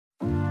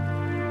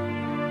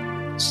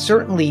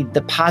certainly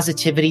the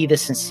positivity, the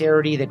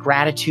sincerity, the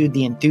gratitude,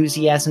 the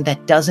enthusiasm,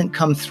 that doesn't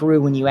come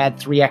through when you add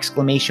 3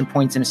 exclamation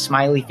points and a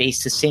smiley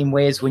face, the same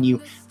way as when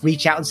you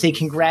reach out and say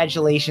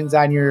congratulations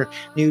on your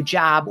new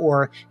job,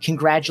 or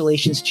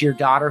congratulations to your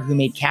daughter who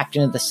made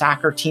captain of the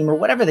soccer team, or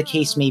whatever the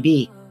case may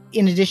be.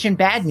 In addition,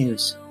 bad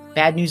news.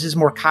 Bad news is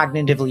more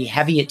cognitively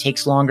heavy. It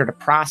takes longer to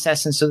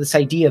process. And so this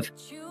idea of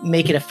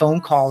making a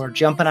phone call or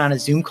jumping on a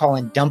Zoom call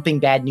and dumping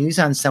bad news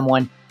on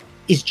someone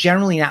is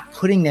generally not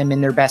putting them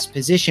in their best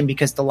position,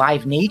 because the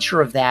live nature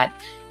of that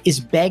is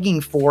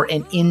begging for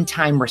an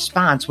in-time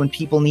response when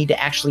people need to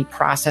actually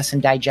process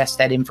and digest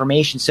that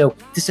information. So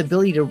this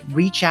ability to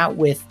reach out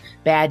with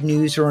bad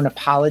news or an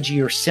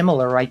apology or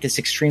similar, right, this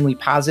extremely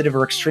positive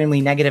or extremely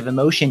negative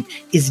emotion,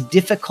 is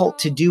difficult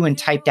to do in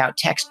typed out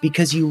text,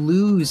 because you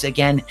lose,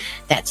 again,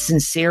 that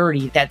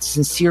sincerity, that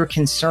sincere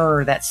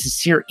concern, that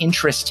sincere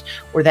interest,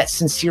 or that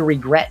sincere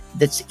regret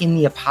that's in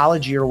the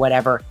apology or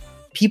whatever.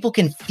 People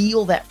can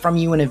feel that from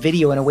you in a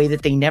video in a way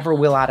that they never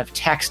will out of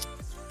text.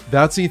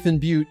 That's Ethan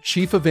Beute,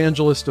 Chief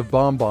Evangelist of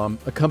BombBomb,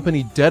 a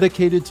company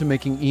dedicated to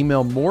making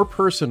email more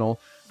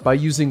personal by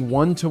using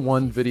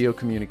one-to-one video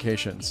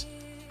communications.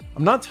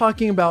 I'm not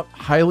talking about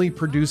highly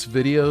produced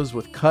videos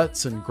with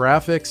cuts and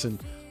graphics and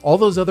all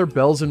those other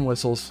bells and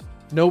whistles.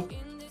 Nope.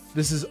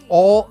 This is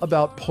all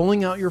about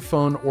pulling out your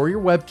phone or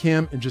your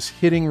webcam and just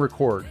hitting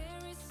record.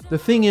 The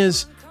thing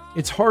is,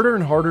 it's harder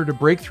and harder to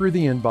break through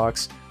the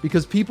inbox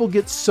because people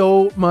get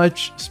so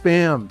much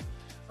spam.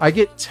 I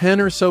get 10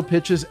 or so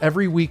pitches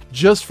every week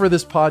just for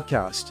this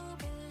podcast.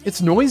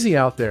 It's noisy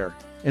out there,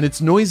 and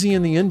it's noisy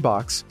in the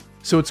inbox,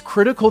 so it's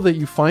critical that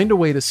you find a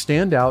way to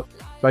stand out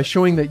by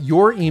showing that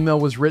your email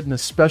was written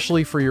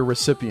especially for your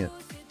recipient.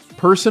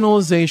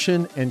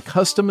 Personalization and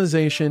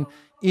customization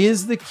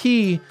is the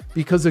key,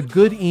 because a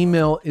good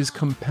email is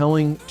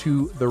compelling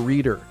to the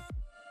reader.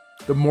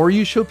 The more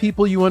you show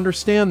people you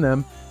understand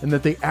them and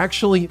that they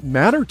actually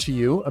matter to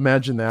you,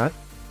 imagine that,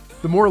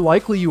 the more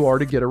likely you are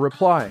to get a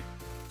reply.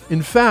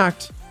 In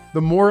fact,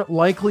 the more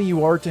likely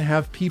you are to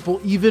have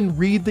people even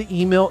read the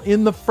email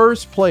in the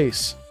first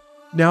place.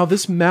 Now,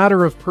 this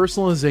matter of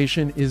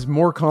personalization is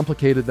more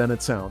complicated than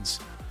it sounds.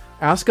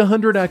 Ask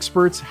 100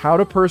 experts how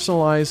to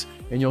personalize,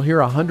 and you'll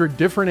hear 100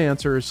 different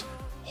answers.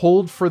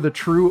 Hold for the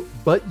true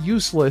but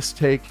useless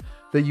take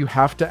that you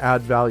have to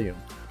add value.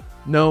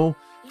 No,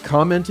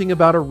 commenting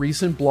about a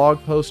recent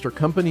blog post or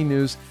company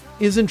news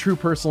isn't true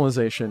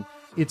personalization.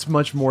 It's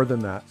much more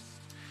than that.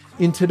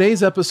 In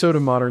today's episode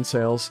of Modern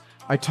Sales,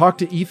 I talked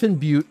to Ethan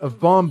Beute of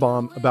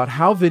BombBomb about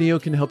how video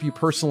can help you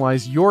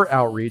personalize your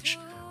outreach,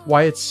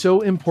 why it's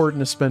so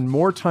important to spend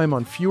more time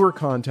on fewer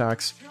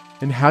contacts,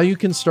 and how you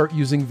can start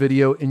using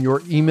video in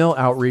your email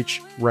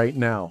outreach right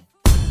now.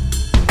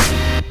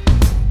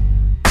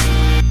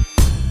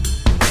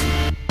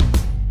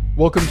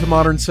 Welcome to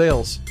Modern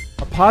Sales,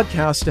 a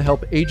podcast to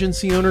help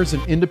agency owners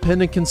and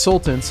independent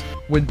consultants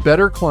win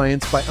better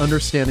clients by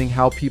understanding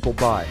how people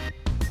buy.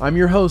 I'm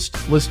your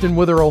host, Liston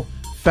Witherell,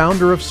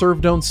 founder of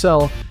Serve Don't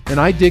Sell, and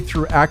I dig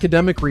through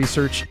academic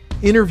research,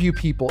 interview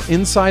people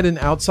inside and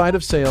outside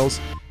of sales,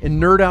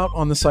 and nerd out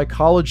on the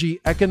psychology,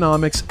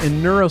 economics,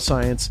 and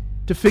neuroscience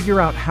to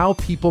figure out how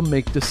people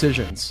make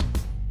decisions.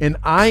 And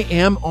I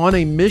am on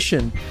a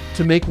mission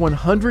to make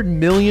 100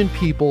 million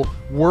people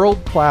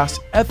world-class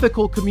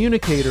ethical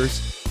communicators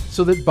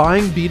so that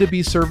buying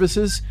B2B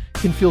services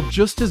can feel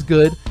just as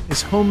good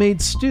as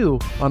homemade stew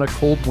on a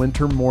cold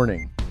winter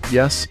morning.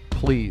 Yes,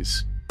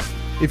 please.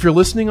 If you're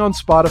listening on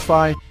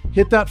Spotify,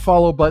 hit that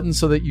follow button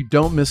so that you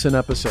don't miss an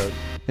episode.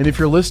 And if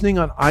you're listening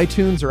on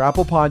iTunes or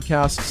Apple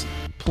Podcasts,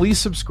 please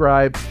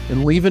subscribe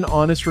and leave an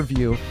honest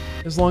review,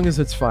 as long as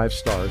it's 5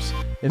 stars.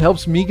 It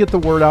helps me get the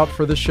word out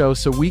for the show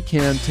so we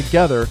can,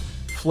 together,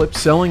 flip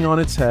selling on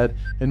its head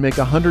and make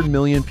 100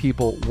 million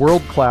people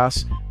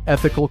world-class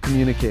ethical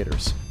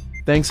communicators.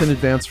 Thanks in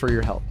advance for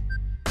your help.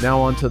 Now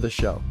on to the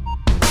show.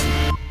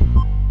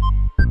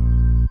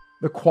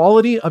 The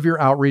quality of your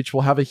outreach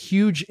will have a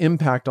huge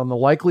impact on the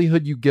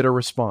likelihood you get a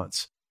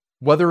response.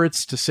 Whether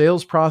it's to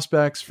sales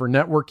prospects, for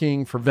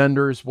networking, for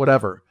vendors,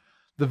 whatever,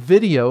 the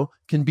video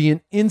can be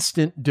an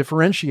instant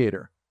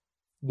differentiator.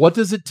 What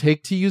does it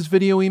take to use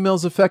video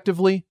emails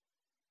effectively?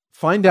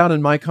 Find out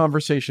in my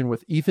conversation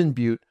with Ethan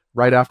Beute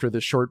right after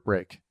this short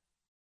break.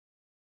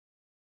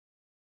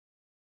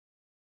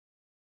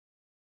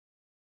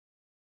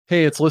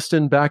 Hey, it's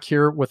Liston back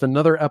here with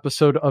another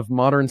episode of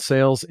Modern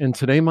Sales, and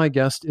today my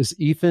guest is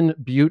Ethan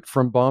Beute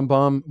from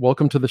BombBomb.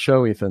 Welcome to the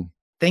show, Ethan.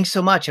 Thanks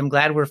so much. I'm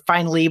glad we're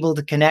finally able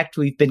to connect.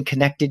 We've been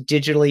connected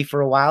digitally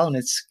for a while, and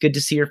it's good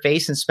to see your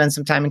face and spend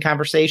some time in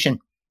conversation.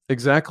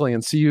 Exactly,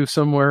 and see you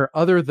somewhere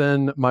other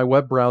than my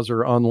web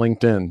browser on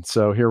LinkedIn.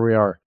 So here we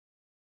are.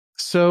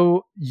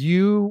 So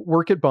you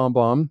work at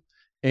BombBomb,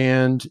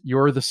 and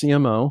you're the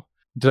CMO.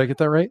 Did I get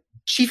that right?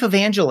 Chief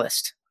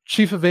Evangelist.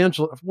 Chief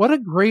Evangelist. What a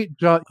great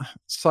job.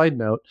 Side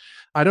note,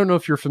 I don't know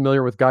if you're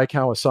familiar with Guy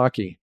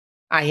Kawasaki.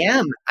 I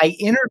am. I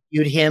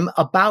interviewed him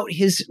about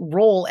his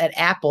role at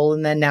Apple,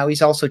 and then now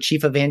he's also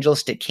Chief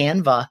Evangelist at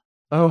Canva.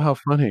 Oh, how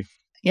funny.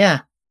 Yeah.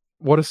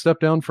 What a step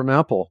down from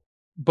Apple.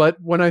 But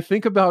when I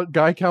think about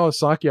Guy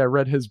Kawasaki, I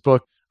read his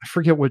book. I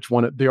forget which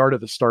one, The Art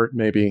of the Start,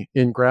 maybe.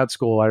 In grad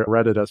school, I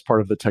read it as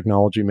part of the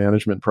technology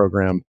management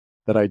program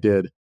that I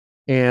did.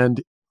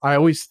 And I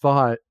always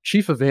thought,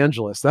 chief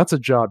evangelist, that's a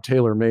job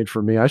tailor-made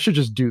for me. I should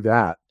just do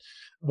that.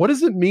 What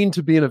does it mean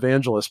to be an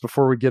evangelist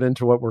before we get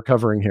into what we're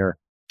covering here?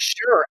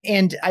 Sure.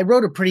 And I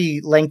wrote a pretty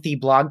lengthy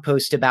blog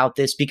post about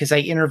this because I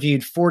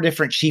interviewed 4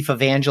 different chief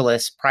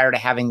evangelists prior to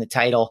having the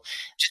title,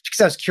 just because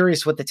I was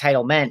curious what the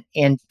title meant.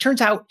 And turns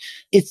out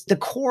it's the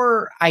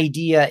core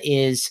idea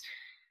is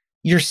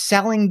you're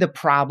selling the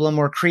problem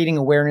or creating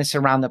awareness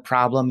around the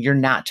problem. You're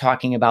not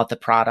talking about the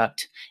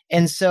product.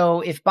 And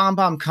so if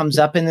BombBomb comes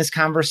up in this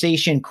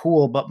conversation,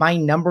 cool. But my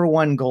number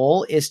one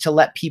goal is to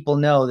let people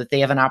know that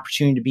they have an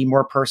opportunity to be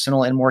more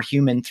personal and more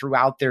human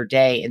throughout their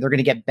day. And they're going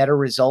to get better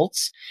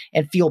results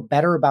and feel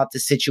better about the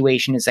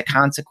situation as a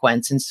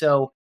consequence. And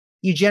so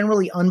you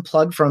generally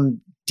unplug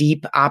from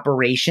deep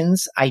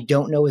operations. I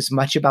don't know as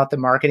much about the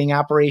marketing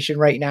operation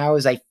right now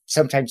as I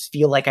sometimes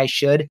feel like I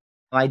should.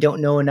 I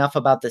don't know enough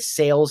about the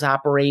sales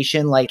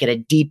operation, like at a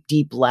deep,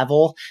 deep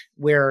level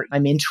where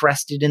I'm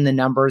interested in the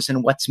numbers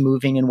and what's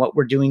moving and what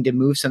we're doing to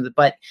move some of it.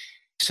 But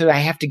so I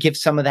have to give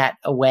some of that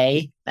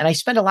away. And I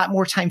spend a lot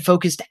more time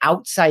focused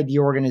outside the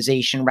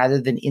organization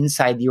rather than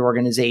inside the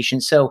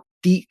organization. So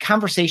the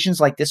conversations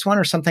like this one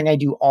are something I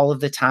do all of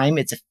the time.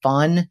 It's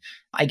fun.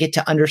 I get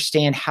to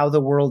understand how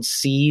the world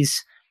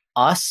sees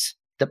us,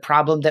 the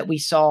problem that we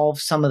solve,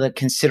 some of the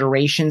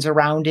considerations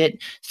around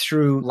it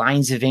through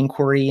lines of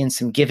inquiry and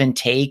some give and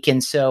take.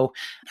 And so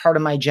part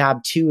of my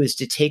job too is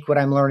to take what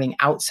I'm learning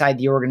outside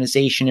the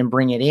organization and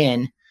bring it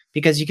in,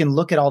 because you can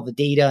look at all the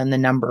data and the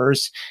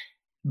numbers,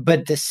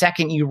 but the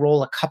second you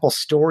roll a couple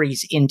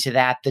stories into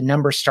that, the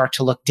numbers start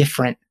to look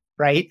different.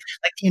 Right?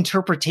 Like the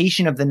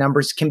interpretation of the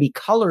numbers can be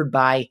colored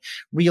by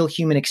real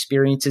human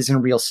experiences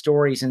and real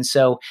stories. And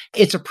so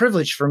it's a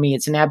privilege for me.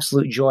 It's an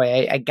absolute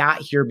joy. I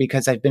got here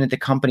because I've been at the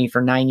company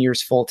for 9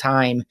 years full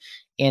time.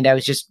 And I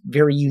was just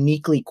very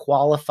uniquely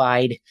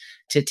qualified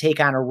to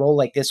take on a role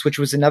like this, which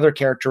was another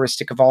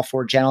characteristic of all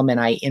 4 gentlemen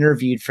I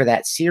interviewed for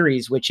that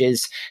series, which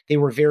is they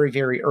were very,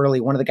 very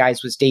early. One of the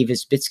guys was Dave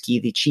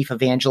Isbitsky, the chief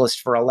evangelist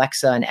for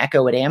Alexa and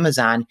Echo at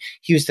Amazon.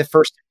 He was the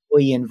first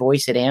employee in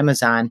voice at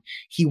Amazon.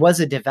 He was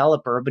a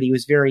developer, but he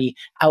was very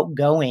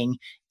outgoing.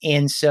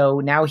 And so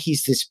now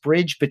he's this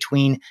bridge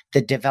between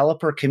the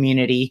developer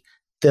community,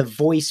 the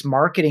voice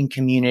marketing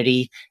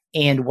community,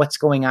 and what's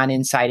going on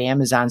inside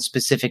Amazon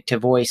specific to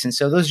voice. And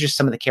so those are just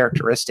some of the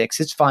characteristics.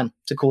 It's fun.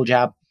 It's a cool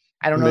job.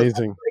 I don't know.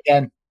 Amazing.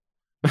 Again.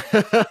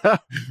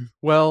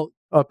 Well,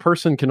 a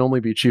person can only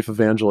be chief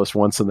evangelist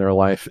once in their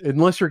life,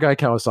 unless you're Guy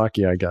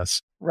Kawasaki, I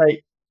guess.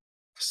 Right.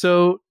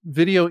 So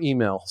video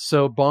email.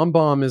 So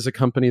BombBomb is a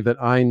company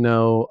that I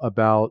know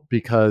about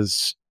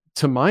because,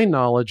 to my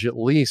knowledge, at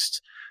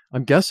least,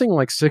 I'm guessing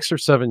like 6 or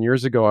 7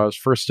 years ago, I was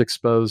first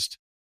exposed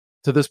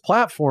to this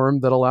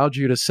platform that allowed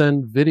you to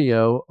send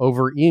video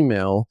over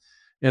email.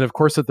 And of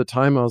course, at the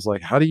time, I was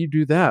like, how do you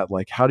do that?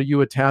 Like, how do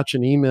you attach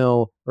an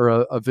email or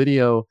a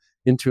video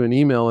into an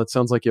email? It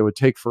sounds like it would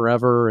take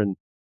forever. And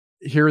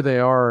here they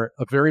are,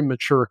 a very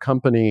mature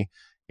company.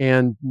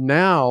 And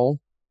now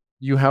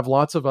you have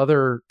lots of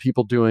other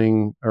people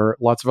doing, or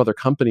lots of other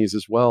companies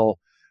as well,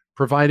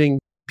 providing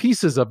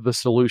pieces of the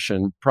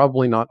solution,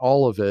 probably not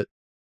all of it.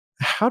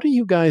 How do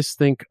you guys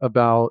think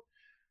about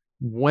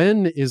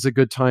when is a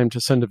good time to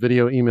send a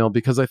video email?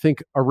 Because I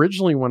think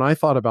originally when I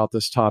thought about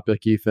this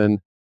topic, Ethan,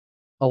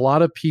 a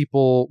lot of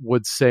people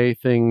would say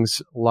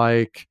things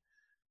like,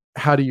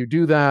 how do you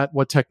do that?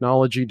 What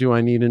technology do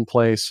I need in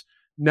place?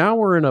 Now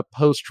we're in a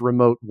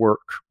post-remote work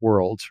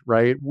world,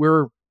 right?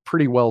 We're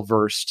pretty well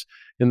versed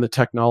in the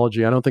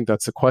technology. I don't think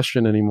that's the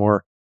question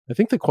anymore. I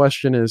think the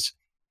question is,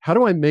 how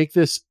do I make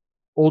this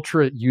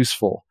ultra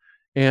useful?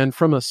 And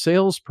from a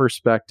sales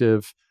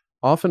perspective,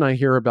 often I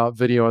hear about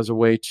video as a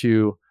way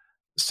to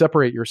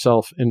separate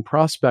yourself in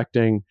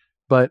prospecting,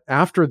 but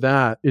after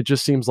that, it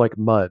just seems like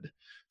mud.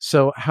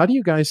 So how do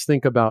you guys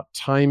think about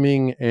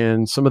timing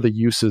and some of the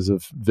uses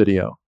of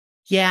video?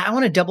 Yeah, I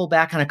want to double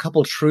back on a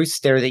couple truths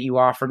there that you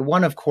offered.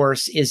 One, of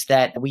course, is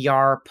that we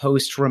are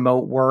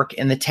post-remote work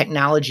and the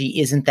technology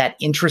isn't that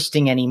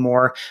interesting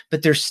anymore,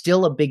 but there's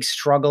still a big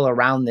struggle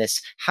around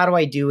this. How do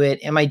I do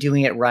it? Am I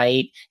doing it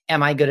right?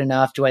 Am I good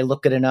enough? Do I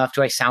look good enough?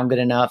 Do I sound good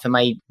enough?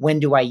 When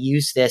do I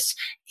use this?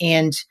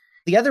 And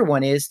the other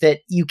one is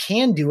that you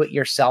can do it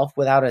yourself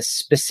without a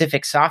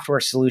specific software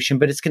solution,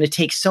 but it's going to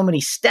take so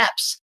many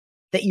steps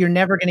that you're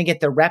never going to get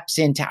the reps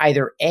in to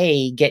either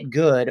A, get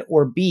good,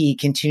 or B,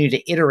 continue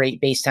to iterate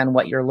based on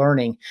what you're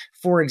learning.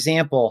 For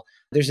example,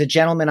 there's a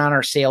gentleman on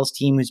our sales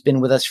team who's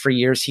been with us for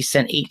years. He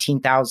sent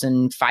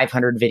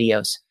 18,500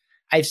 videos.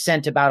 I've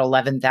sent about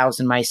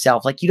 11,000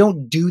 myself. Like, you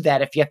don't do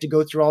that if you have to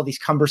go through all these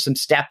cumbersome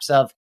steps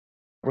of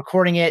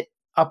recording it,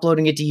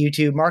 uploading it to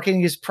YouTube.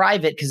 Marketing is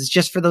private because it's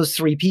just for those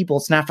 3 people.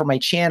 It's not for my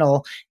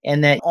channel.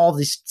 And then all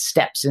these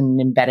steps and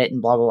embed it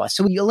and blah, blah, blah.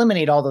 So we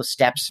eliminate all those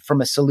steps from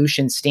a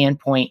solution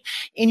standpoint.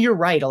 And you're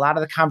right. A lot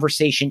of the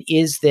conversation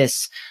is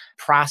this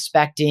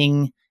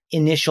prospecting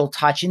initial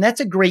touch. And that's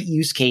a great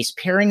use case.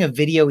 Pairing a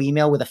video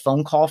email with a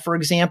phone call, for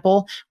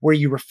example, where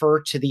you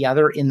refer to the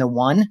other in the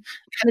one,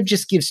 kind of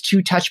just gives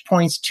two touch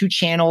points, two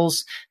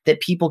channels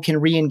that people can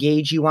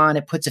re-engage you on.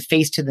 It puts a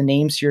face to the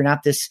name, so you're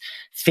not this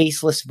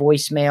faceless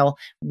voicemail.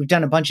 We've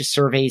done a bunch of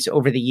surveys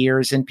over the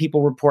years, and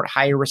people report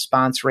higher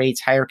response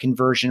rates, higher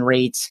conversion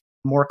rates,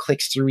 more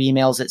clicks through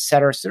emails, et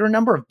cetera. So there are a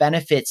number of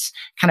benefits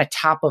kind of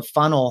top of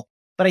funnel.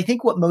 But I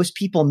think what most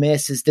people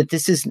miss is that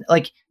this is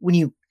like when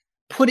you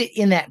put it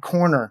in that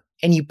corner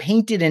and you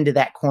paint it into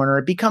that corner,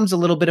 it becomes a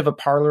little bit of a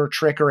parlor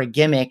trick or a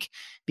gimmick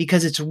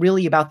because it's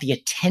really about the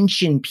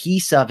attention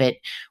piece of it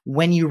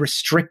when you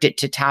restrict it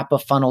to top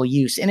of funnel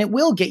use. And it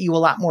will get you a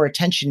lot more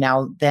attention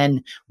now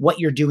than what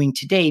you're doing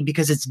today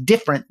because it's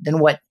different than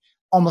what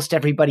almost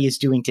everybody is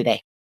doing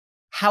today.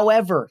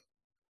 However,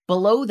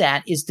 below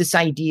that is this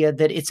idea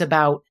that it's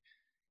about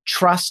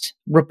trust,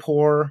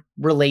 rapport,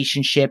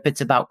 relationship.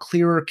 It's about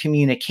clearer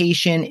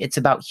communication. It's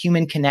about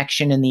human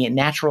connection. And the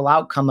natural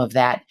outcome of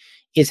that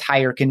is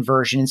higher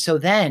conversion. And so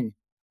then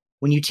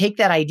when you take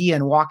that idea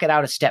and walk it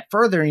out a step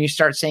further and you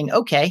start saying,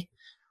 okay,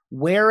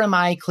 where am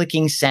I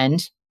clicking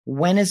send?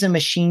 When is a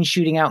machine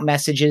shooting out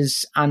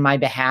messages on my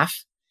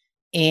behalf?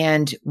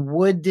 And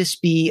would this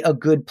be a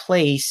good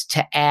place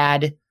to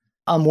add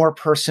a more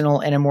personal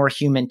and a more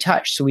human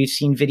touch? So we've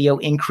seen video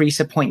increase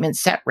appointment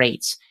set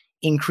rates,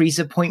 increase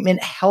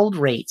appointment held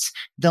rates.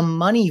 The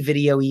money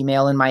video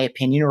email, in my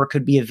opinion, or it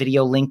could be a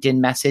video LinkedIn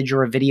message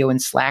or a video in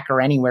Slack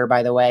or anywhere,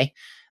 by the way,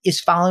 is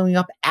following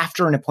up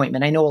after an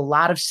appointment. I know a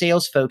lot of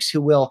sales folks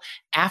who will,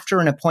 after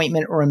an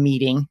appointment or a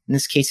meeting, in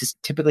this case, it's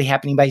typically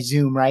happening by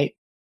Zoom, right?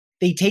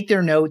 They take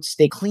their notes,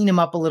 they clean them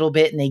up a little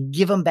bit, and they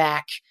give them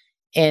back.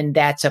 And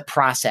that's a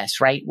process,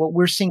 right? What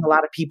we're seeing a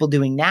lot of people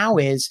doing now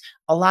is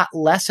a lot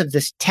less of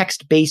this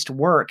text-based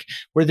work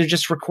where they're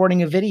just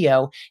recording a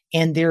video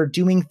and they're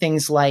doing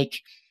things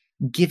like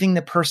giving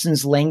the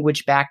person's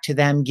language back to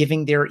them,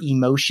 giving their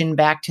emotion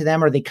back to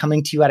them. Are they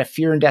coming to you out of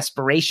fear and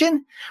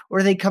desperation? Or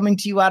are they coming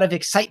to you out of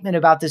excitement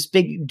about this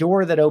big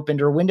door that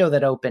opened or window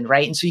that opened,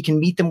 right? And so you can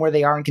meet them where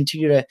they are and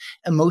continue to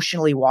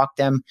emotionally walk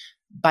them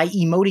by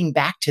emoting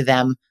back to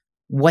them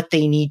what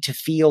they need to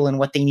feel and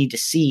what they need to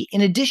see,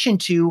 in addition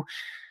to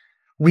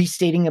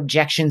restating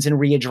objections and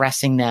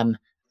readdressing them,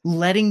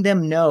 letting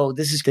them know,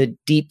 this is the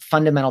deep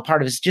fundamental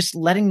part of it, is just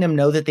letting them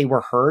know that they were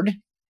heard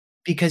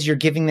because you're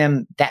giving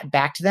them that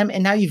back to them.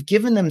 And now you've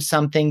given them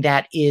something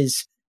that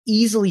is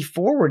easily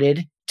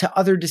forwarded to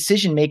other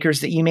decision makers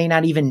that you may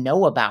not even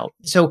know about.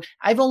 So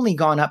I've only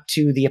gone up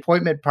to the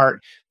appointment part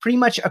pretty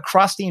much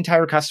across the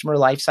entire customer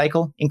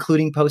lifecycle,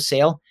 including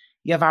post-sale.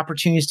 You have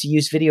opportunities to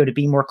use video to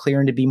be more clear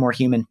and to be more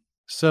human.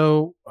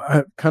 So,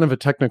 kind of a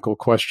technical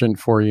question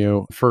for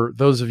you. For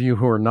those of you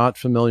who are not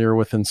familiar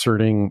with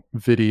inserting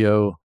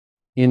video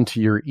into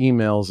your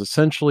emails,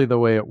 essentially the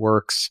way it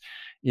works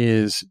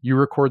is you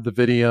record the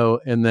video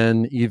and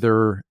then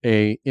either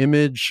a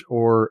image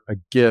or a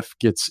GIF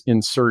gets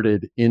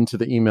inserted into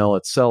the email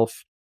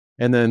itself.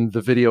 And then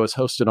the video is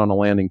hosted on a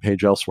landing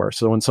page elsewhere.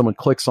 So when someone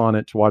clicks on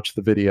it to watch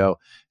the video,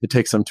 it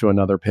takes them to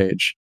another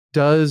page.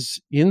 Does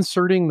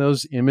inserting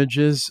those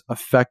images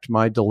affect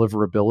my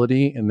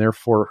deliverability and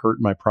therefore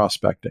hurt my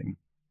prospecting?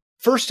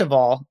 First of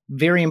all,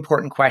 very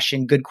important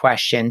question, good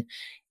question.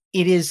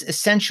 It is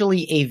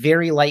essentially a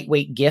very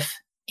lightweight GIF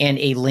and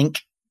a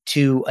link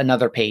to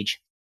another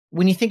page.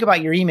 When you think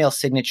about your email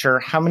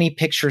signature, how many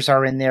pictures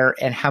are in there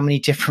and how many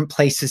different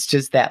places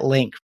does that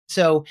link?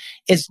 So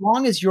as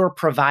long as your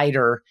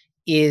provider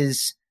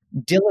is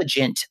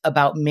diligent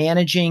about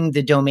managing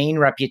the domain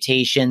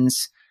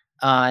reputations,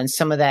 and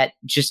some of that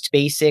just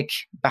basic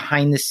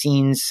behind the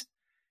scenes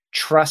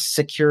trust,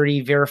 security,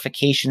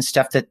 verification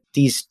stuff that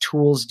these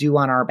tools do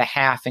on our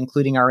behalf,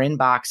 including our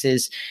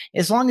inboxes,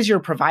 as long as your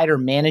provider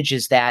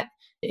manages that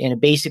in a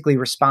basically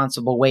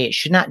responsible way, it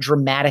should not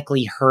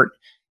dramatically hurt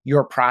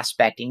your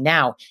prospecting.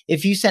 Now,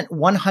 if you sent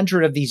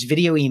 100 of these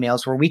video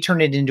emails where we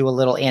turn it into a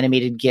little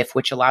animated GIF,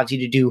 which allows you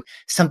to do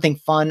something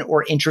fun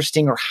or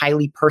interesting or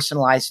highly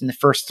personalized in the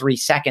first 3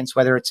 seconds,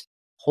 whether it's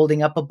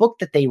holding up a book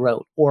that they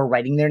wrote or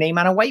writing their name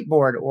on a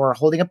whiteboard or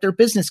holding up their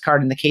business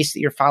card in the case that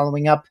you're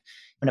following up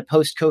in a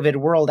post-COVID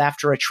world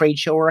after a trade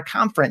show or a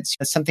conference.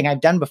 That's something I've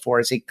done before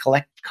is I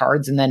collect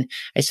cards and then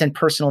I send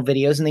personal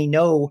videos and they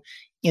know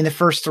in the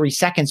first 3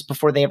 seconds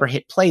before they ever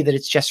hit play that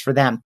it's just for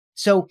them.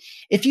 So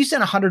if you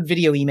send 100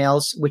 video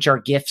emails, which are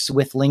GIFs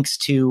with links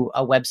to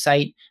a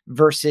website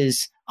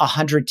versus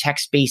 100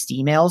 text-based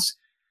emails,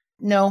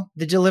 no,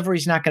 the delivery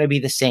is not going to be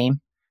the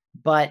same,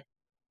 but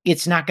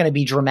it's not going to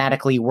be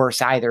dramatically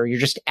worse either. You're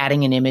just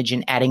adding an image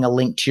and adding a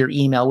link to your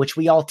email, which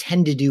we all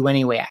tend to do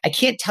anyway. I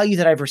can't tell you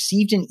that I've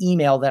received an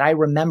email that I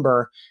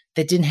remember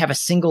that didn't have a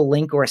single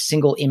link or a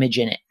single image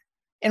in it.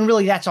 And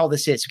really, that's all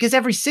this is, because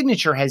every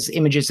signature has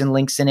images and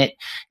links in it.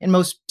 And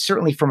most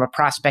certainly from a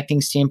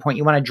prospecting standpoint,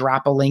 you want to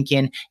drop a link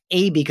in,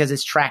 A, because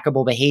it's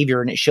trackable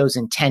behavior and it shows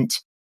intent.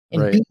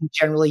 And Right. B,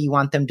 generally, you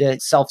want them to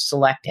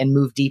self-select and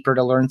move deeper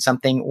to learn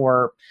something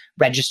or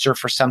register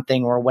for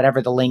something or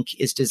whatever the link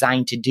is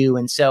designed to do.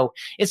 And so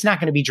it's not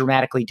going to be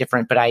dramatically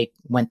different, but I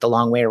went the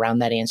long way around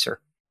that answer.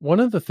 One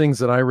of the things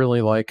that I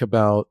really like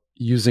about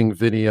using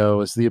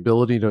video is the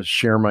ability to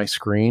share my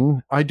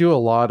screen. I do a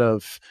lot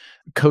of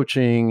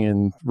coaching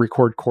and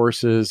record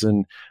courses,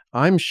 and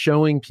I'm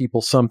showing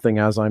people something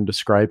as I'm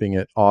describing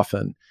it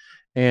often.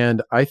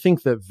 And I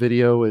think that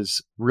video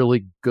is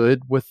really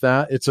good with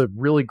that. It's a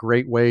really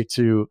great way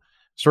to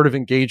sort of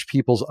engage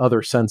people's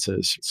other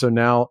senses. So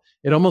now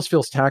it almost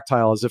feels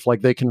tactile, as if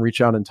like they can reach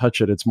out and touch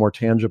it. It's more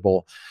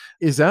tangible.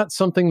 Is that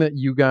something that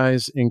you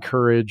guys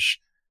encourage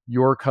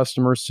your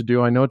customers to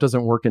do? I know it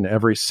doesn't work in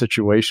every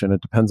situation.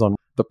 It depends on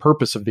the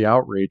purpose of the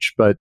outreach,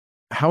 but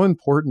how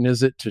important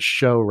is it to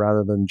show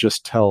rather than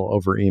just tell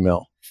over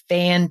email?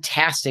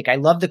 Fantastic. I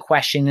love the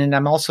question. And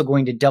I'm also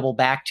going to double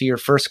back to your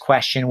first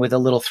question with a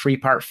little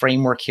three-part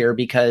framework here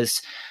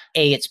because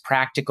A, it's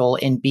practical,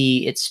 and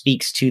B, it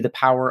speaks to the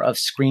power of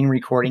screen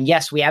recording.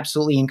 Yes, we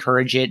absolutely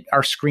encourage it.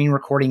 Our screen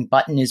recording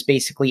button is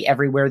basically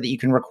everywhere that you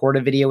can record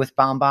a video with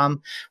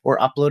BombBomb or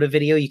upload a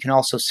video. You can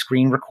also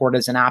screen record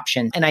as an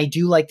option. And I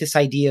do like this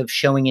idea of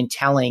showing and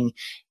telling.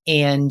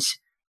 And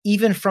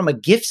even from a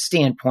gift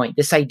standpoint,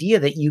 this idea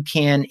that you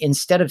can,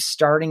 instead of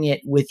starting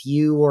it with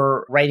you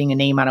or writing a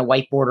name on a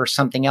whiteboard or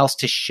something else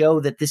to show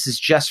that this is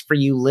just for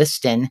you,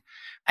 listen,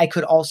 I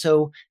could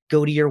also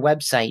go to your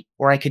website,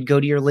 or I could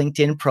go to your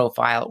LinkedIn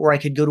profile, or I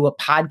could go to a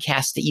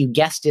podcast that you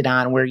guested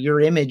on where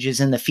your image is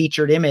in the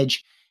featured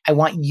image. I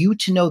want you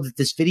to know that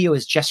this video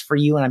is just for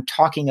you and I'm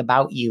talking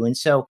about you. And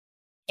so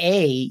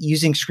A,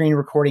 using screen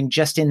recording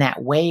just in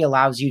that way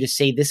allows you to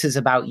say this is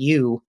about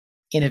you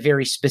in a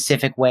very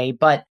specific way.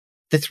 But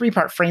the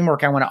three-part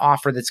framework I want to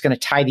offer that's going to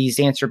tie these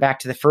answer back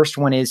to the first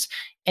one is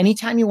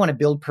anytime you want to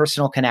build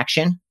personal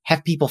connection,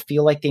 have people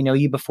feel like they know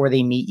you before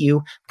they meet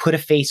you, put a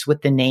face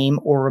with the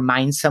name, or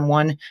remind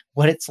someone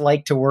what it's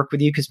like to work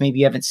with you because maybe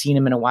you haven't seen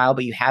them in a while,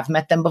 but you have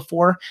met them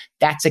before.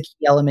 That's a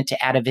key element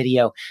to add a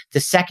video. The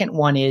second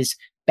one is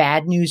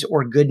bad news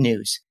or good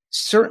news.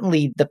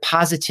 Certainly the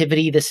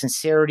positivity, the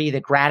sincerity, the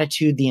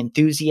gratitude, the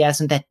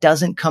enthusiasm that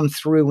doesn't come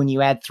through when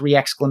you add 3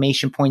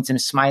 exclamation points and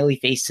a smiley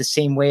face the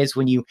same way as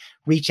when you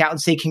reach out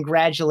and say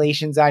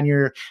congratulations on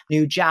your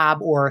new job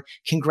or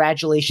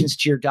congratulations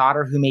to your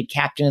daughter who made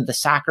captain of the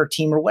soccer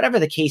team or whatever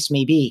the case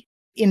may be.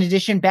 In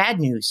addition, bad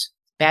news.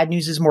 Bad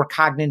news is more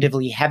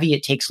cognitively heavy.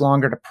 It takes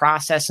longer to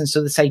process. And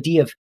so this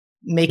idea of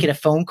making a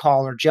phone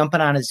call or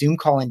jumping on a Zoom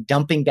call and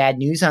dumping bad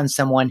news on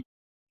someone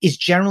is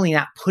generally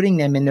not putting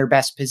them in their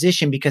best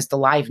position because the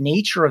live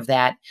nature of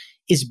that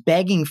is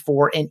begging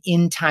for an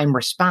in-time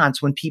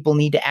response when people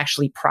need to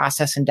actually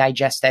process and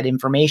digest that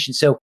information.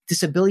 So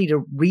this ability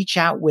to reach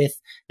out with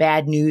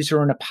bad news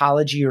or an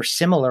apology or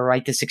similar,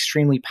 right, this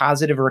extremely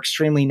positive or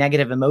extremely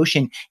negative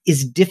emotion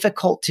is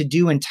difficult to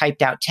do in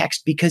typed out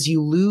text because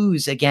you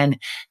lose, again,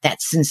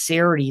 that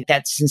sincerity,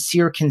 that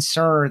sincere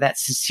concern, that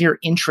sincere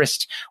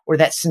interest, or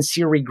that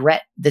sincere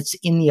regret that's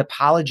in the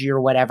apology or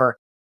whatever.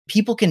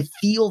 People can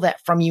feel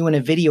that from you in a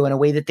video in a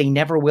way that they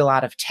never will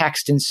out of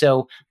text. And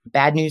so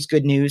bad news,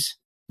 good news,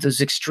 those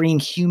extreme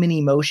human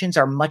emotions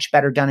are much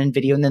better done in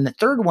video. And then the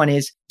third one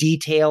is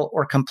detail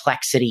or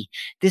complexity.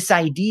 This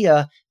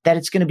idea that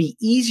it's going to be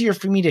easier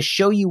for me to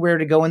show you where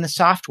to go in the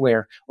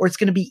software, or it's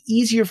going to be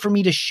easier for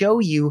me to show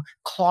you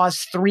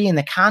clause 3 in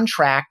the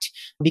contract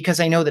because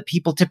I know that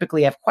people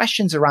typically have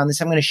questions around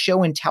this. I'm going to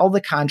show and tell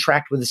the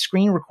contract with a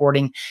screen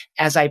recording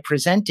as I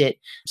present it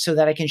so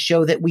that I can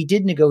show that we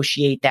did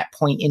negotiate that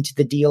point into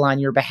the deal on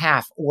your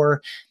behalf,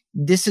 or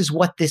this is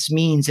what this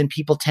means. And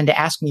people tend to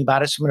ask me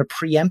about it. So I'm going to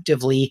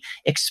preemptively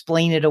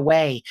explain it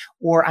away,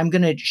 or I'm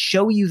going to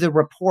show you the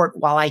report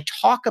while I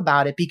talk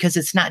about it because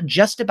it's not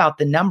just about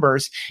the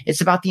numbers.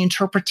 It's about the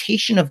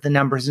interpretation of the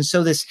numbers. And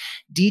so this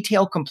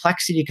detail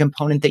complexity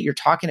component that you're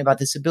talking about,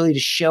 this ability to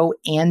show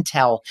and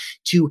tell,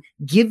 to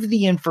give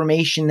the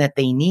information that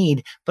they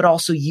need, but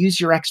also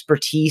use your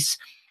expertise,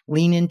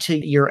 lean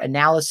into your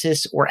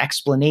analysis or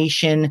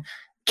explanation,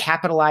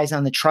 capitalize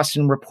on the trust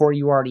and rapport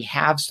you already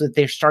have so that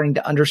they're starting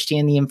to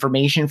understand the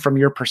information from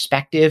your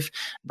perspective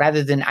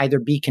rather than either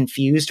be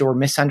confused or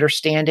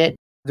misunderstand it.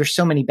 There's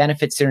so many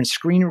benefits there, and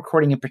screen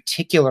recording in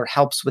particular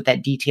helps with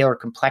that detail or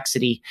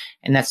complexity.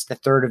 And that's the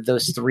third of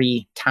those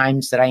 3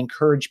 times that I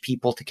encourage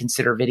people to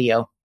consider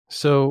video.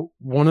 So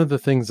one of the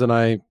things that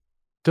I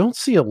don't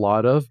see a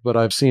lot of, but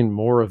I've seen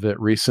more of it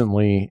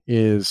recently,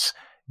 is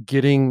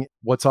getting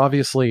what's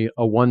obviously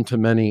a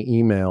one-to-many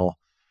email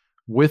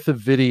with a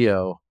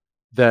video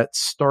that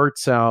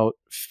starts out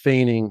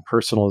feigning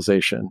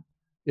personalization.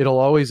 It'll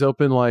always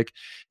open like,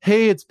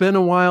 hey, it's been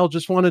a while,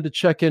 just wanted to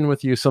check in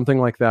with you, something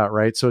like that,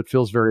 right? So it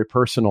feels very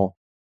personal.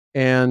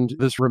 And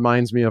this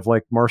reminds me of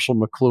like Marshall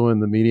McLuhan,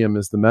 The Medium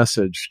is the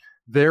Message.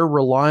 They're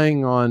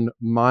relying on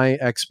my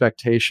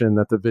expectation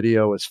that the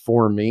video is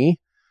for me,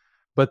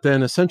 but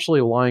then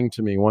essentially lying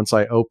to me once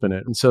I open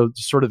it. And so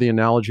sort of the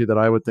analogy that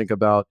I would think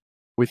about,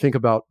 we think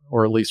about,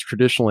 or at least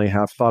traditionally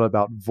have thought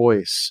about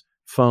voice,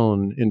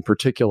 phone in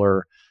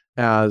particular,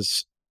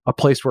 as a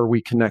place where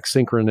we connect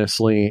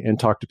synchronously and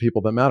talk to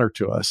people that matter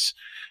to us.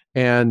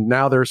 And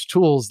now there's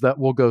tools that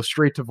will go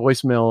straight to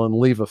voicemail and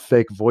leave a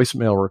fake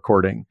voicemail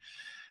recording.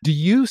 Do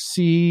you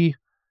see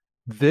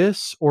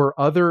this or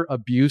other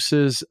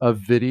abuses of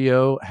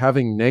video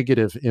having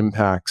negative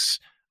impacts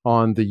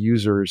on the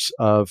users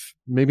of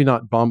maybe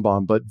not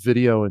BombBomb, but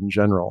video in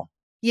general?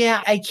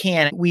 Yeah, I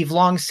can. We've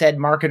long said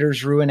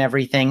marketers ruin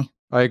everything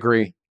I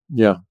agree.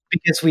 Yeah.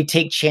 because we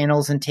take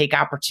channels and take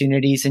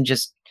opportunities and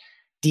just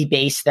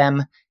debase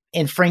them.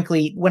 And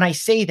frankly, when I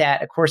say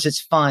that, of course, it's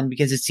fun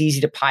because it's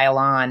easy to pile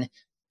on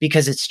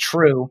because it's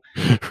true.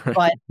 Right.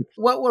 But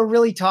what we're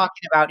really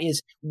talking about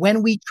is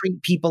when we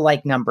treat people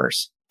like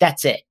numbers,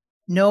 that's it.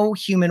 No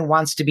human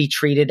wants to be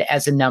treated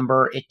as a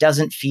number. It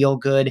doesn't feel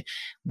good.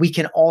 We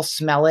can all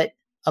smell it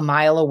a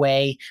mile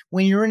away.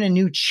 When you're in a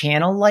new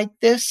channel like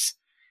this,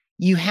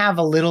 you have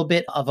a little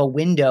bit of a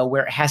window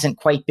where it hasn't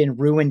quite been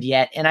ruined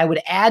yet. And I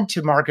would add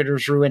to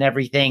marketers ruin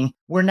everything.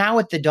 We're now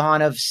at the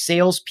dawn of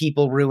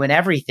salespeople ruin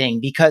everything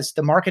because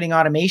the marketing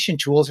automation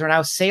tools are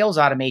now sales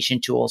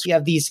automation tools. You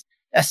have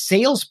a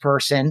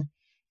salesperson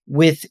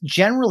with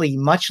generally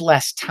much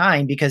less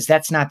time because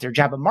that's not their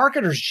job. A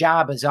marketer's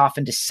job is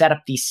often to set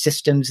up these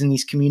systems and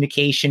these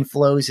communication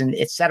flows and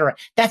et cetera.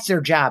 That's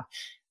their job.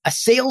 A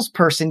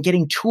salesperson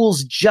getting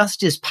tools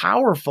just as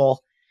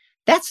powerful,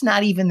 that's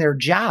not even their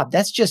job.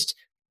 That's just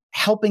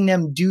helping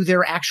them do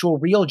their actual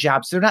real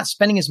jobs. They're not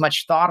spending as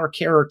much thought or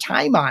care or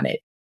time on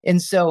it.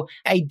 And so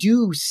I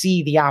do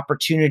see the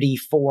opportunity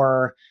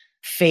for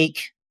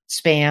fake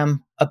spam,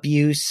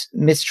 abuse,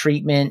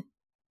 mistreatment,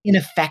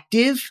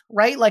 ineffective,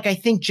 right? Like I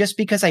think just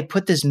because I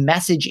put this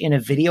message in a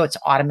video, it's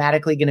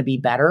automatically going to be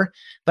better,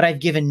 but I've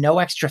given no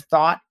extra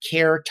thought,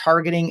 care,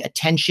 targeting,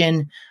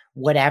 attention,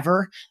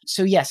 whatever.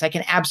 So yes, I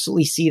can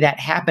absolutely see that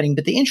happening.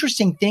 But the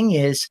interesting thing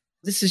is,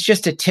 this is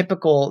just a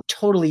typical,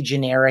 totally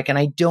generic, and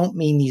I don't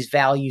mean these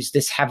values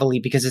this heavily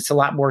because it's a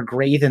lot more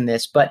gray than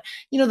this, but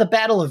the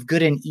battle of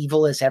good and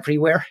evil is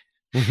everywhere.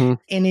 Mm-hmm.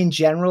 And in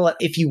general,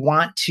 if you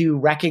want to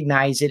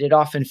recognize it, it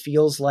often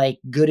feels like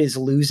good is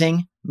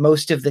losing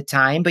most of the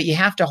time, but you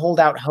have to hold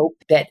out hope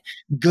that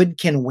good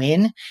can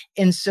win.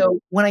 And so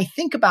when I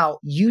think about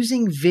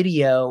using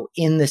video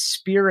in the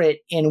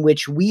spirit in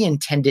which we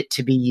intend it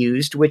to be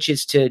used, which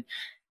is to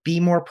be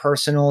more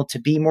personal, to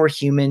be more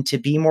human, to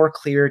be more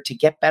clear, to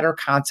get better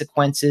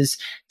consequences,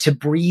 to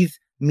breathe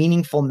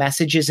meaningful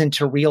messages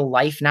into real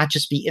life, not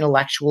just be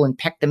intellectual and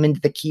peck them into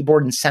the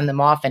keyboard and send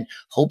them off and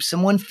hope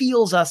someone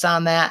feels us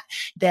on that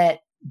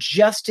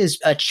just as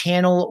a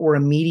channel or a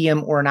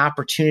medium or an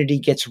opportunity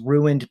gets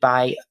ruined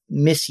by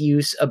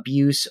misuse,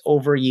 abuse,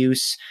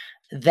 overuse,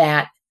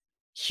 that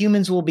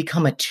humans will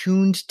become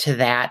attuned to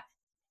that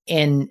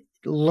and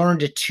learn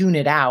to tune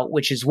it out,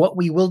 which is what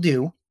we will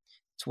do.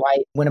 It's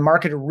why when a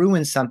marketer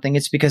ruins something,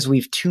 it's because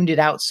we've tuned it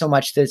out so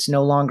much that it's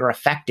no longer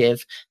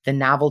effective. The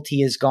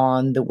novelty is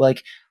gone.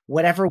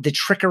 Whatever the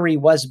trickery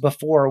was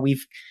before,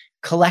 we've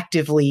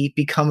collectively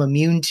become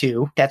immune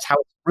to. That's how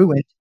it's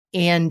ruined.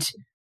 And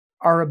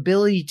our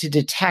ability to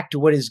detect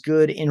what is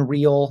good and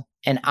real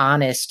and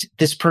honest.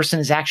 This person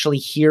is actually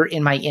here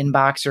in my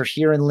inbox or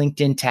here in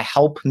LinkedIn to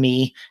help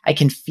me. I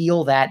can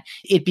feel that.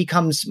 It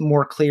becomes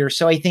more clear.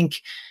 So I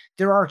think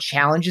there are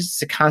challenges.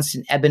 It's a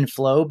constant ebb and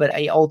flow, but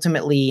I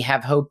ultimately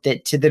have hope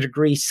that to the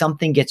degree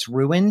something gets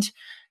ruined,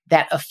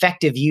 that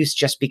effective use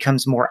just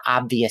becomes more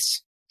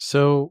obvious.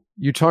 So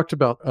you talked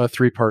about a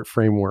 3-part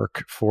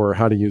framework for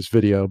how to use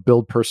video: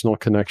 build personal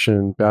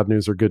connection, bad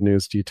news or good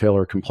news, detail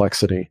or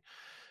complexity.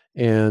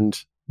 And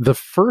the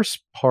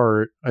first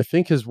part, I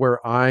think, is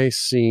where I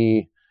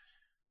see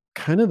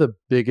kind of the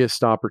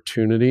biggest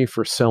opportunity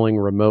for selling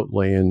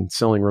remotely. And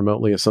selling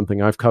remotely is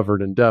something I've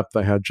covered in depth.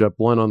 I had Jeb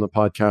Blunt on the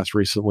podcast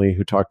recently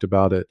who talked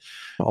about it.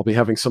 I'll be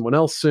having someone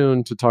else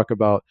soon to talk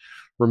about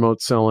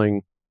remote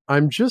selling.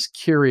 I'm just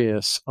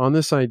curious on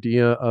this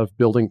idea of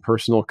building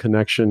personal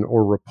connection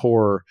or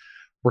rapport.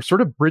 We're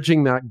sort of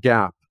bridging that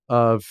gap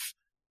of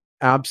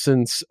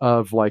absence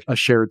of like a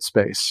shared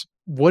space.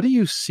 What do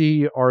you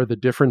see are the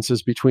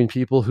differences between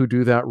people who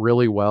do that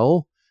really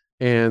well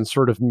and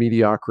sort of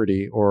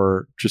mediocrity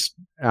or just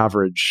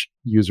average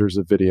users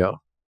of video?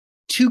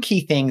 2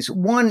 key things.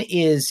 One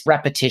is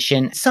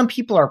repetition. Some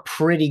people are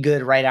pretty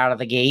good right out of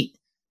the gate,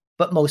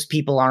 but most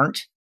people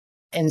aren't.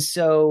 And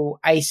so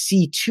I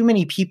see too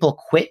many people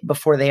quit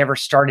before they ever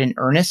start in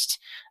earnest,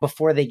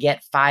 before they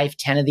get 5,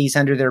 10 of these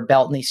under their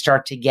belt and they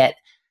start to get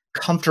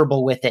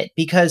comfortable with it.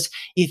 Because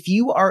if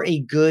you are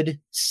a good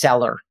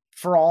seller,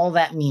 for all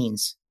that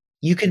means,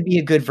 you can be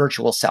a good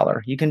virtual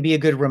seller. You can be a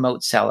good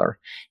remote seller.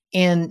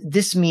 And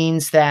this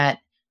means that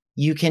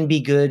you can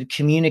be good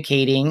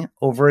communicating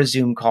over a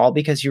Zoom call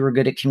because you were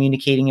good at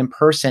communicating in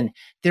person.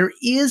 There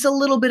is a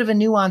little bit of a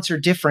nuance or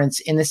difference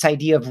in this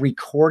idea of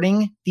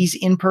recording these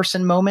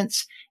in-person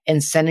moments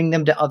and sending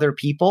them to other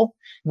people.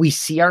 We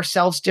see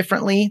ourselves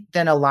differently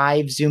than a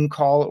live Zoom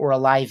call or a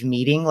live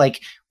meeting.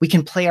 Like we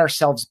can play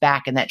ourselves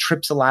back and that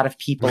trips a lot of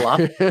people up.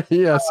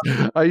 Yes.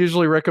 I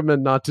usually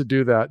recommend not to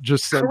do that.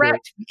 Just send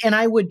correct. it. And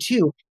I would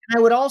too. And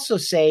I would also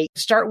say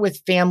start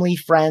with family,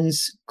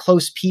 friends,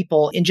 close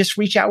people, and just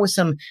reach out with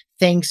some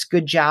thanks,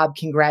 good job,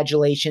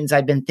 congratulations,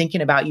 I've been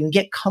thinking about you, and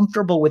get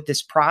comfortable with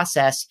this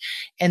process.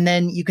 And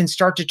then you can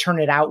start to turn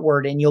it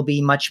outward and you'll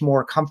be much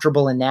more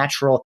comfortable and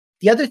natural.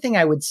 The other thing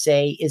I would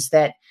say is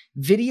that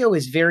video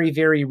is very,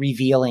 very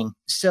revealing.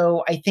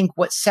 So I think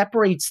what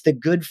separates the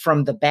good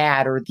from the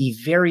bad, or the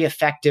very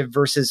effective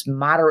versus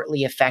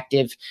moderately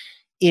effective,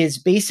 is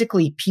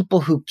basically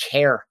people who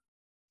care.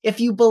 If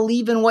you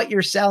believe in what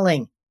you're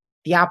selling,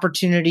 the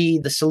opportunity,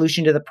 the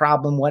solution to the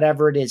problem,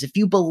 whatever it is, if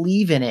you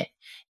believe in it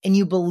and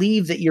you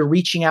believe that you're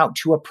reaching out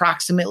to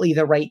approximately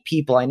the right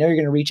people, I know you're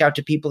going to reach out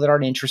to people that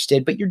aren't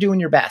interested, but you're doing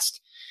your best.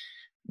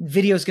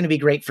 Video is going to be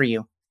great for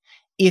you.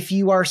 If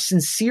you are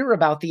sincere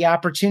about the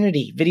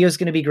opportunity, video is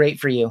going to be great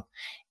for you.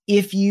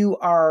 If you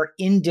are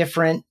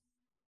indifferent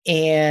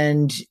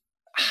and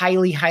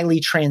highly,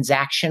 highly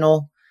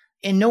transactional,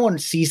 and no one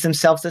sees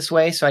themselves this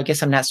way, so I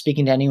guess I'm not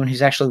speaking to anyone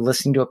who's actually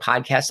listening to a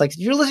podcast. Like, if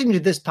you're listening to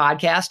this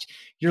podcast,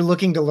 you're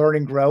looking to learn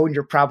and grow, and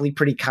you're probably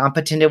pretty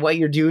competent at what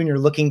you're doing. You're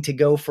looking to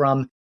go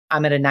from,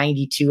 I'm at a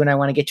 92 and I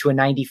want to get to a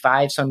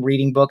 95, so I'm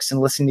reading books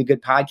and listening to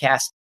good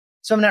podcasts.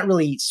 So I'm not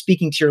really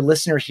speaking to your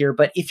listener here,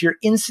 but if you're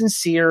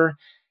insincere,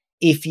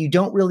 if you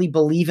don't really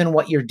believe in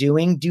what you're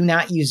doing, do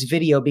not use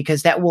video,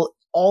 because that will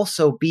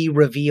also be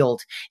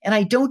revealed. And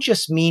I don't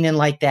just mean in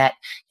like that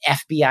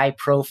FBI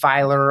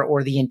profiler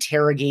or the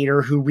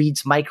interrogator who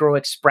reads micro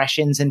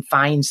expressions and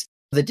finds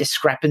the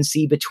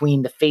discrepancy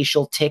between the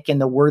facial tick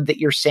and the word that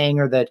you're saying,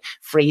 or the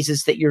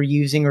phrases that you're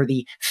using, or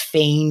the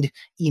feigned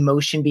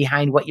emotion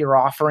behind what you're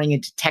offering,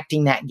 and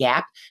detecting that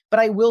gap. But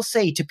I will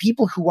say, to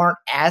people who aren't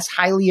as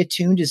highly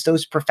attuned as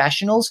those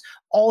professionals,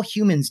 all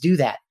humans do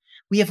that.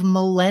 We have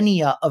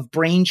millennia of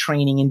brain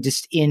training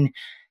in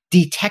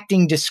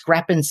detecting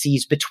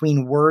discrepancies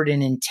between word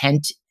and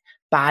intent,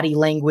 body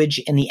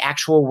language, and the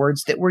actual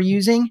words that we're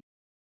using.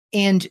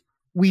 And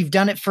we've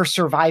done it for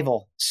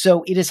survival.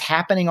 So it is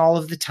happening all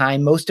of the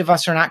time. Most of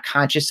us are not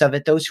conscious of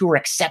it. Those who are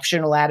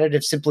exceptional at it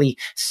have simply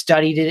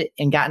studied it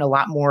and gotten a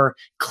lot more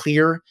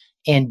clear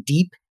and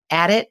deep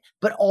at it,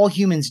 but all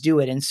humans do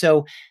it. And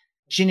so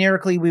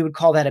generically, we would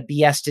call that a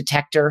BS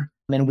detector.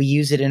 And we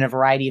use it in a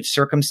variety of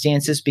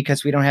circumstances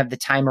because we don't have the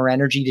time or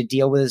energy to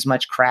deal with as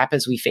much crap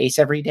as we face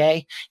every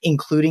day,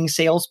 including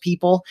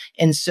salespeople.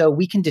 And so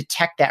we can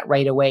detect that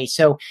right away.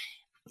 So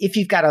if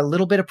you've got a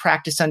little bit of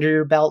practice under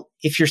your belt,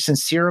 if you're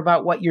sincere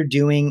about what you're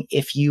doing,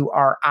 if you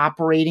are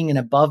operating an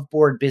above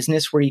board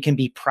business where you can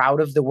be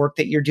proud of the work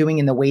that you're doing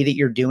and the way that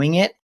you're doing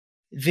it,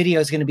 video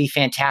is going to be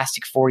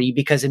fantastic for you,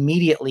 because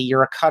immediately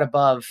you're a cut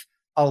above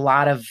a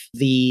lot of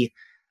the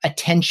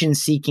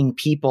attention-seeking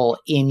people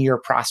in your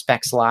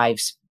prospects'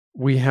 lives.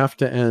 We have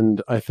to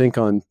end, I think,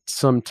 on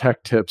some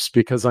tech tips,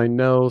 because I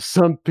know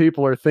some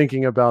people are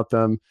thinking about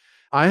them.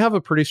 I have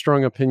a pretty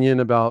strong opinion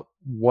about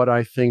what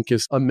I think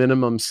is a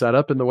minimum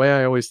setup. And the way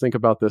I always think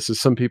about this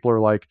is, some people are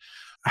like,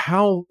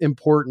 how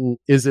important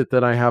is it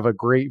that I have a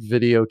great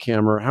video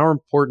camera? How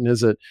important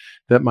is it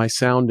that my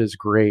sound is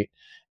great?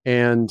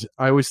 And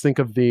I always think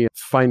of the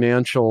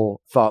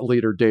financial thought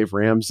leader, Dave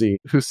Ramsey,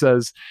 who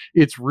says,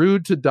 it's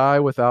rude to die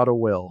without a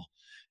will.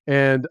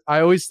 And I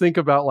always think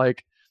about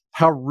like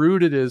how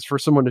rude it is for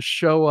someone to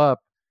show up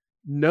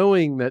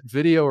knowing that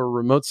video or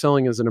remote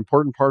selling is an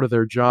important part of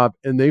their job,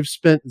 and they've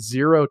spent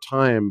zero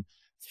time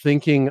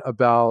thinking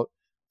about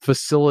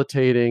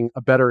facilitating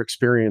a better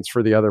experience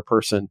for the other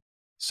person.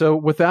 So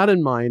with that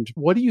in mind,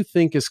 what do you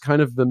think is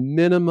kind of the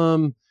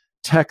minimum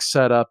tech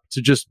setup to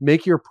just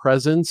make your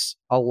presence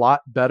a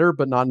lot better,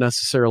 but not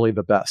necessarily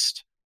the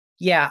best?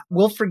 Yeah,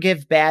 we'll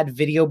forgive bad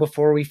video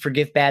before we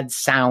forgive bad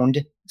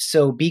sound.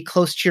 So be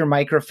close to your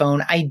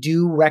microphone. I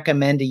do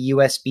recommend a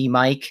USB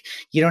mic.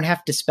 You don't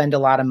have to spend a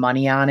lot of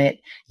money on it.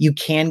 You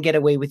can get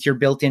away with your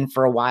built-in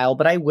for a while,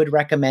 but I would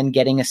recommend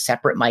getting a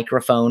separate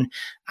microphone.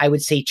 I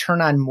would say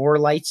turn on more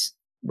lights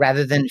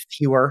rather than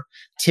fewer.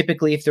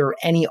 Typically, if there are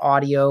any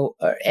audio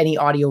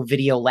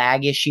video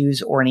lag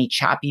issues or any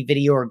choppy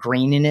video or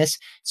graininess,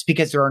 it's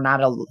because there are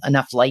not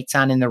enough lights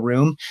on in the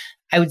room.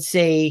 I would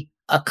say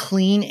a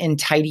clean and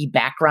tidy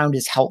background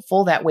is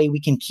helpful. That way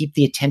we can keep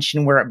the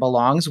attention where it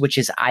belongs, which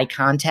is eye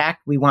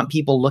contact. We want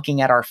people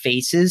looking at our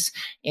faces,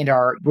 and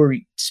we're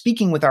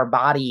speaking with our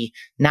body,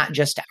 not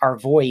just our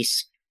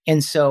voice.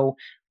 And so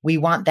we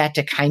want that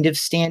to kind of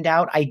stand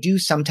out. I do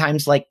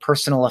sometimes like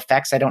personal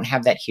effects. I don't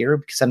have that here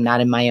because I'm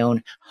not in my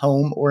own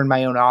home or in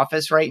my own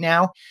office right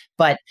now,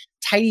 but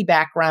tidy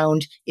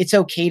background. It's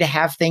okay to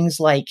have things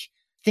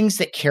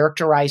that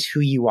characterize who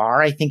you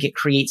are. I think it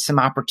creates some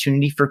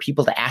opportunity for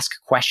people to ask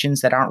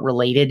questions that aren't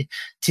related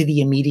to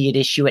the immediate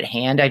issue at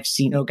hand. I've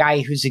seen a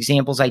guy whose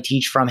examples I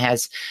teach from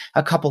has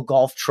a couple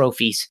golf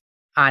trophies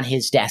on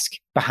his desk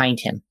behind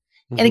him.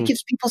 Mm-hmm. And it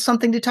gives people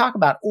something to talk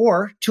about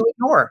or to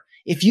ignore.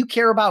 If you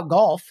care about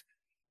golf,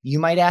 you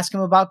might ask him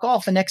about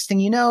golf. The next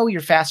thing you know,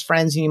 you're fast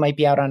friends and you might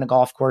be out on a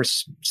golf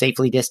course,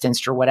 safely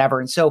distanced or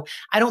whatever. And so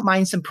I don't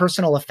mind some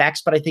personal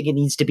effects, but I think it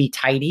needs to be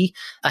tidy.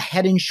 A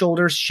head and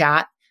shoulders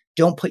shot.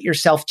 Don't put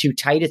yourself too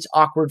tight. It's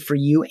awkward for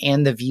you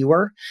and the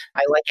viewer.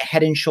 I like a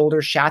head and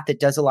shoulders shot that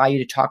does allow you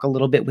to talk a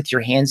little bit with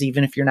your hands,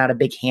 even if you're not a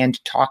big hand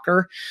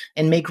talker,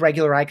 and make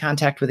regular eye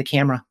contact with the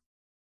camera.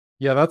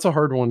 Yeah, that's a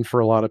hard one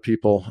for a lot of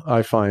people,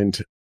 I find.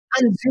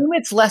 On Zoom,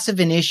 it's less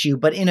of an issue,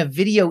 but in a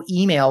video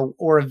email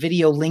or a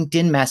video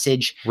LinkedIn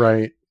message,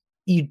 right,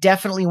 You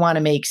definitely want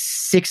to make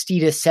 60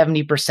 to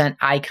 70%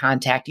 eye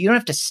contact. You don't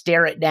have to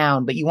stare it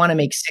down, but you want to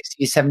make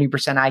 60 to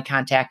 70% eye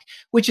contact,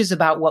 which is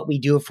about what we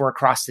do if we're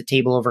across the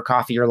table over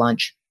coffee or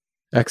lunch.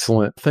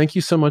 Excellent. Thank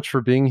you so much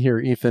for being here,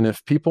 Ethan.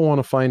 If people want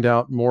to find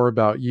out more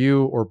about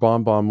you or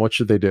BombBomb, what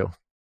should they do?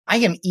 I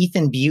am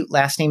Ethan Beute.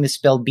 Last name is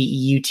spelled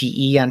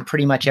Beute on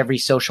pretty much every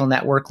social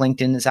network.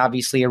 LinkedIn is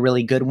obviously a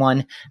really good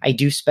one. I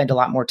do spend a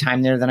lot more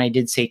time there than I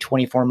did, say,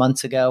 24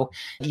 months ago.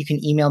 You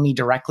can email me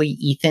directly,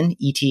 Ethan,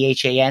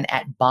 ETHAN,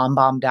 at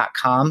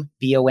bombbomb.com,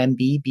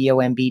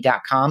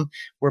 BOMB.com.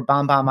 We're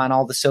BombBomb on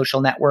all the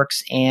social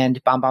networks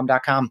and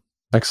bombbomb.com.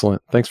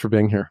 Excellent. Thanks for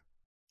being here.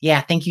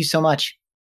 Yeah, thank you so much.